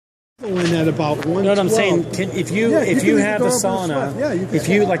In at about 112. No, I'm saying if you have the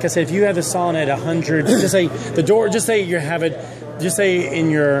sauna, like I said, if you have the sauna at 100, just say the door, just say you have it, just say in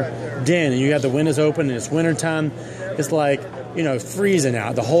your den and you have the windows open and it's wintertime, it's like, you know, freezing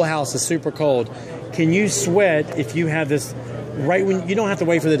out. The whole house is super cold. Can you sweat if you have this right when you don't have to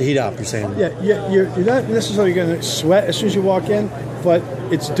wait for it to heat up? You're saying? Yeah, you're not necessarily going to sweat as soon as you walk in, but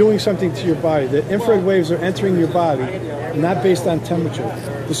it's doing something to your body. The infrared waves are entering your body, not based on temperature.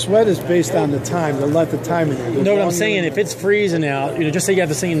 The sweat is based on the time, the length of time in there. You know what I'm saying? If it's freezing out, you know, just say you have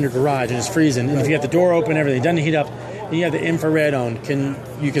this thing in your garage and it's freezing, and if you have the door open, everything it doesn't heat up, and you have the infrared on,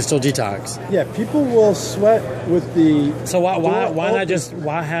 you can still detox? Yeah, people will sweat with the. So why not just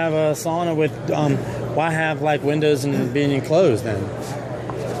have a sauna with why have like windows and being enclosed then?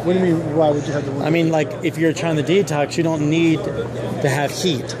 What do you mean? Why would you have the windows? I mean, like if you're trying to detox, you don't need to have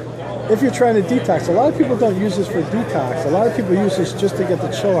heat. If you're trying to detox, a lot of people don't use this for detox. A lot of people use this just to get the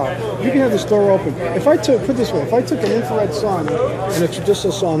chill out. You can have this door open. If I took an infrared sauna and a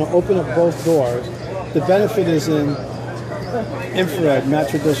traditional sauna, open up both doors, the benefit is in infrared, not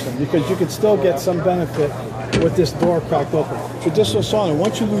traditional, because you can still get some benefit with this door cracked open. Traditional sauna,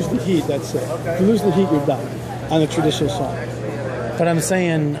 once you lose the heat, that's it. If you lose the heat, you're done on a traditional sauna. But I'm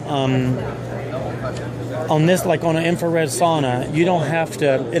saying, on this, like on an infrared sauna, you don't have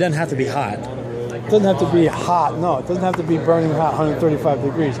to. It doesn't have to be hot. It doesn't have to be hot. No, it doesn't have to be burning hot, 135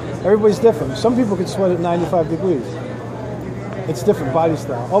 degrees. Everybody's different. Some people can sweat at 95 degrees. It's different body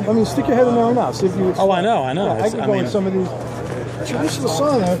style. Oh, I mean, stick your head in there right now. See if you. Oh, I know. Yeah, I can go in some of these traditional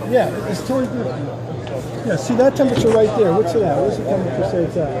sauna. Yeah, it's totally different. Yeah, see that temperature right there. What's it at? What's the temperature say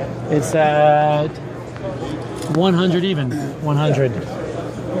it's at? It's at 100 even. 100. Yeah.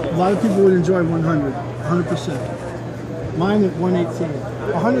 A lot of people would enjoy 100. 100%. Mine at 118.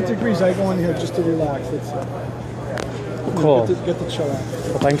 100 degrees, I go in here just to relax. It's cool. Get the chill out.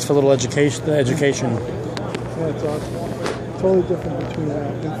 Well, thanks for a little education. Yeah, it's awesome. Totally different between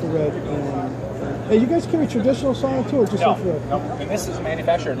infrared and. Hey, you guys carry traditional sauna too, or just infrared? No, and this is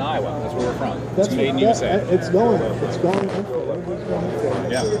manufactured in Iowa. That's where we're from. That's it's made in USA. It's going infrared. Everybody's going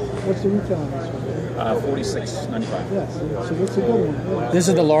infrared. Yeah. What's the retail on this one? $46.95. Yes, so that's a good one. Yeah. This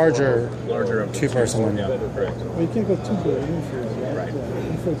is the larger of two-person one. Yeah, correct. Well, you can't go too big. Infrared, Right. Yeah,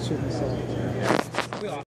 infrared certain size.